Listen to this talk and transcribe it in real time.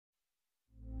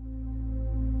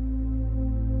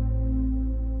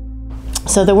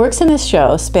So the works in this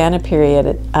show span a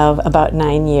period of about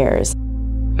 9 years.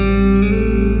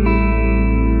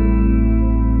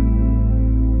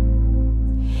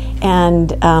 And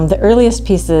the earliest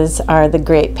pieces are the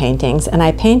grape paintings, and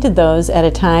I painted those at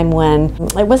a time when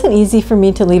it wasn't easy for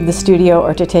me to leave the studio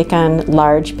or to take on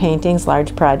large paintings,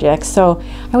 large projects. So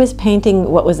I was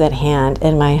painting what was at hand,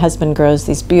 and my husband grows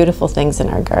these beautiful things in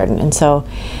our garden. And so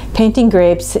painting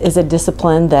grapes is a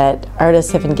discipline that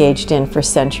artists have engaged in for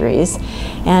centuries.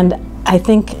 And I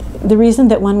think the reason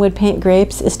that one would paint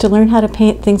grapes is to learn how to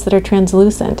paint things that are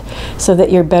translucent so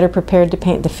that you're better prepared to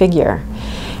paint the figure.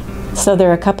 So there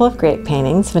are a couple of grape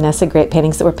paintings, Vanessa grape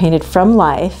paintings, that were painted from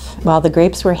life while the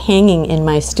grapes were hanging in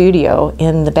my studio,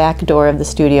 in the back door of the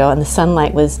studio, and the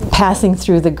sunlight was passing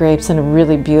through the grapes in a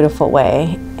really beautiful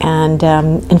way. And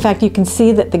in fact, you can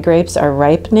see that the grapes are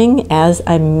ripening as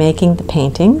I'm making the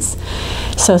paintings.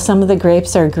 So some of the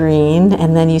grapes are green,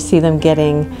 and then you see them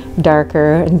getting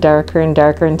darker and darker and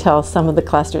darker until some of the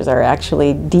clusters are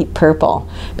actually deep purple,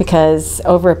 because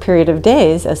over a period of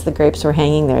days, as the grapes were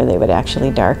hanging there, they would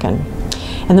actually darken.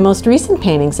 And the most recent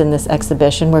paintings in this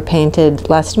exhibition were painted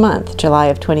last month, July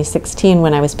of 2016,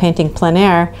 when I was painting plein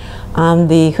air on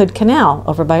the Hood Canal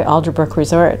over by Alderbrook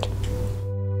Resort.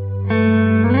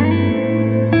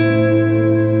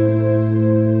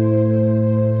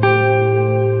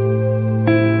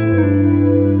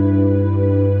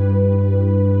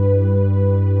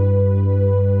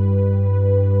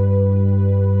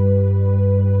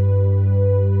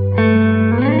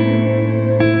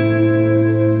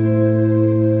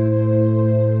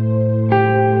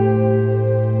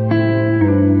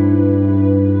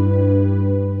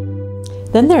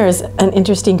 Then there's an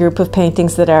interesting group of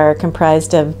paintings that are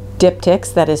comprised of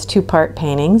diptychs, that is two-part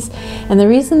paintings. And the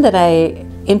reason that I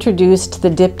introduced the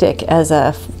diptych as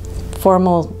a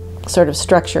formal sort of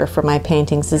structure for my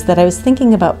paintings is that I was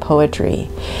thinking about poetry.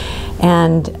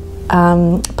 And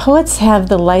poets have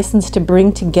the license to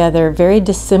bring together very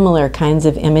dissimilar kinds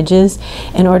of images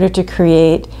in order to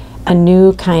create a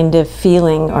new kind of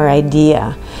feeling or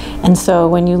idea. And so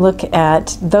when you look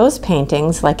at those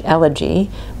paintings, like Elegy,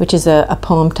 which is a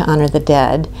poem to honor the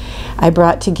dead, I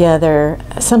brought together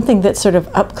something that's sort of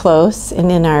up close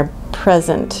and in our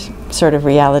present sort of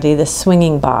reality, the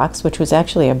swinging box, which was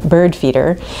actually a bird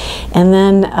feeder, and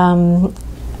then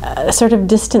a sort of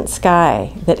distant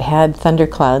sky that had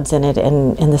thunderclouds in it,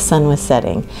 and the sun was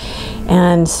setting.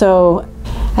 And so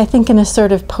I think in a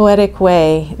sort of poetic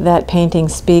way, that painting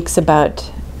speaks about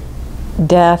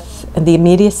death, the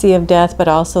immediacy of death, but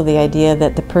also the idea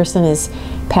that the person is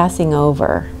passing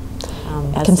over.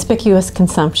 Conspicuous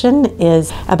Consumption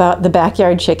is about the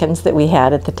backyard chickens that we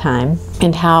had at the time,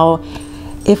 and how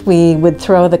if we would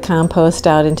throw the compost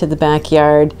out into the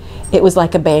backyard, it was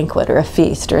like a banquet or a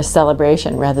feast or a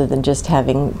celebration rather than just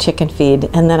having chicken feed.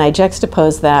 And then I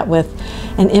juxtaposed that with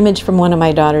an image from one of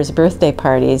my daughter's birthday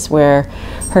parties where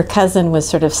her cousin was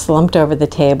sort of slumped over the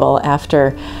table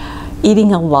after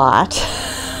eating a lot.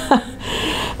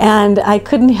 And I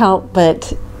couldn't help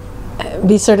but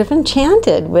be sort of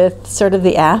enchanted with sort of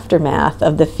the aftermath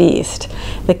of the feast.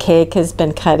 The cake has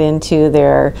been cut into,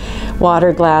 there are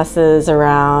water glasses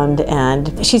around,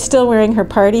 and she's still wearing her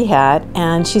party hat,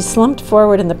 and she's slumped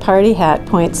forward, and the party hat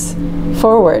points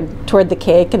forward toward the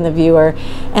cake and the viewer,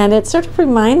 and it sort of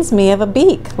reminds me of a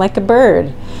beak, like a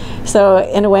bird. So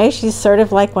in a way, she's sort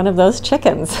of like one of those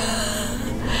chickens.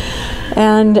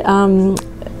 And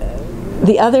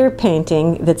the other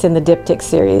painting that's in the diptych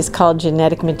series, called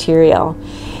Genetic Material,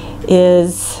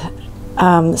 is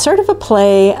sort of a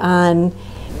play on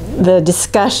the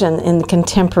discussion in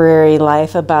contemporary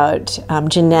life about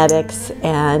genetics.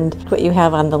 And what you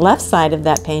have on the left side of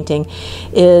that painting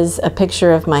is a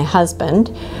picture of my husband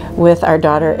with our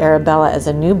daughter Arabella as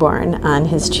a newborn on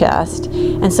his chest.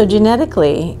 And so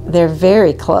genetically, they're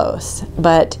very close,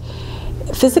 but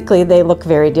physically they look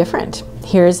very different.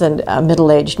 Here's a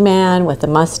middle-aged man with a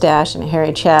mustache and a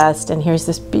hairy chest, and here's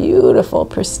this beautiful,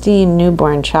 pristine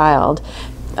newborn child.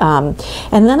 And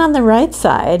then on the right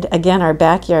side, again, our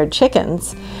backyard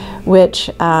chickens, which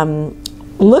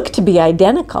look to be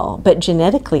identical, but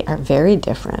genetically are very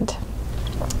different.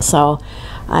 So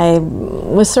I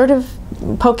was sort of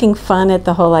poking fun at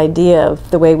the whole idea of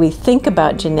the way we think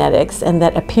about genetics, and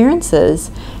that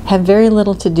appearances have very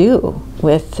little to do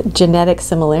with genetic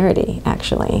similarity,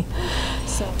 actually.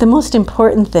 The most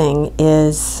important thing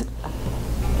is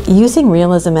using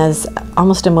realism as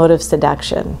almost a mode of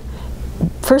seduction.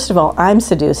 First of all, I'm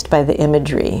seduced by the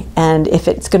imagery, and if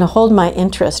it's going to hold my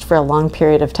interest for a long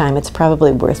period of time, it's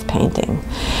probably worth painting.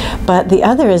 But the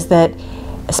other is that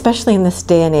especially in this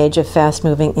day and age of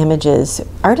fast-moving images,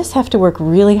 artists have to work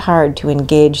really hard to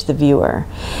engage the viewer.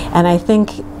 And I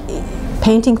think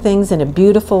painting things in a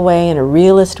beautiful way, in a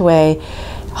realist way,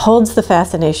 holds the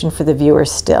fascination for the viewer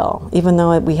still. Even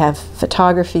though we have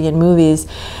photography and movies,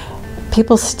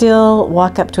 people still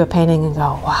walk up to a painting and go,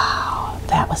 wow,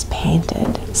 that was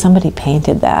painted. Somebody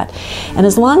painted that. And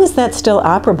as long as that's still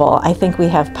operable, I think we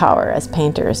have power as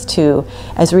painters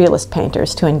as realist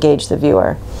painters, to engage the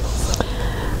viewer.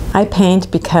 I paint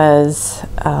because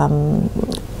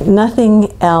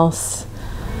nothing else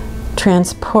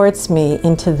transports me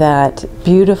into that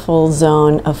beautiful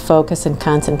zone of focus and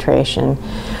concentration,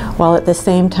 while at the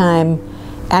same time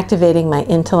activating my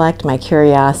intellect, my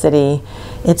curiosity.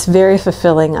 It's very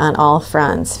fulfilling on all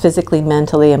fronts, physically,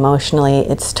 mentally, emotionally.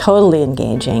 It's totally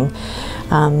engaging.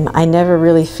 I never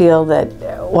really feel that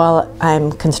while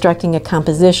I'm constructing a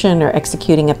composition or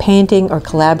executing a painting or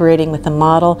collaborating with a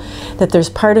model, that there's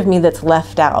part of me that's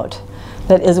left out,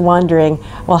 that is wondering,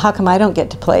 well, how come I don't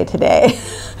get to play today?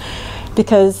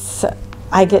 Because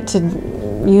I get to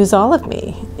use all of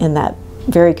me in that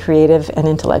very creative and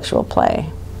intellectual play.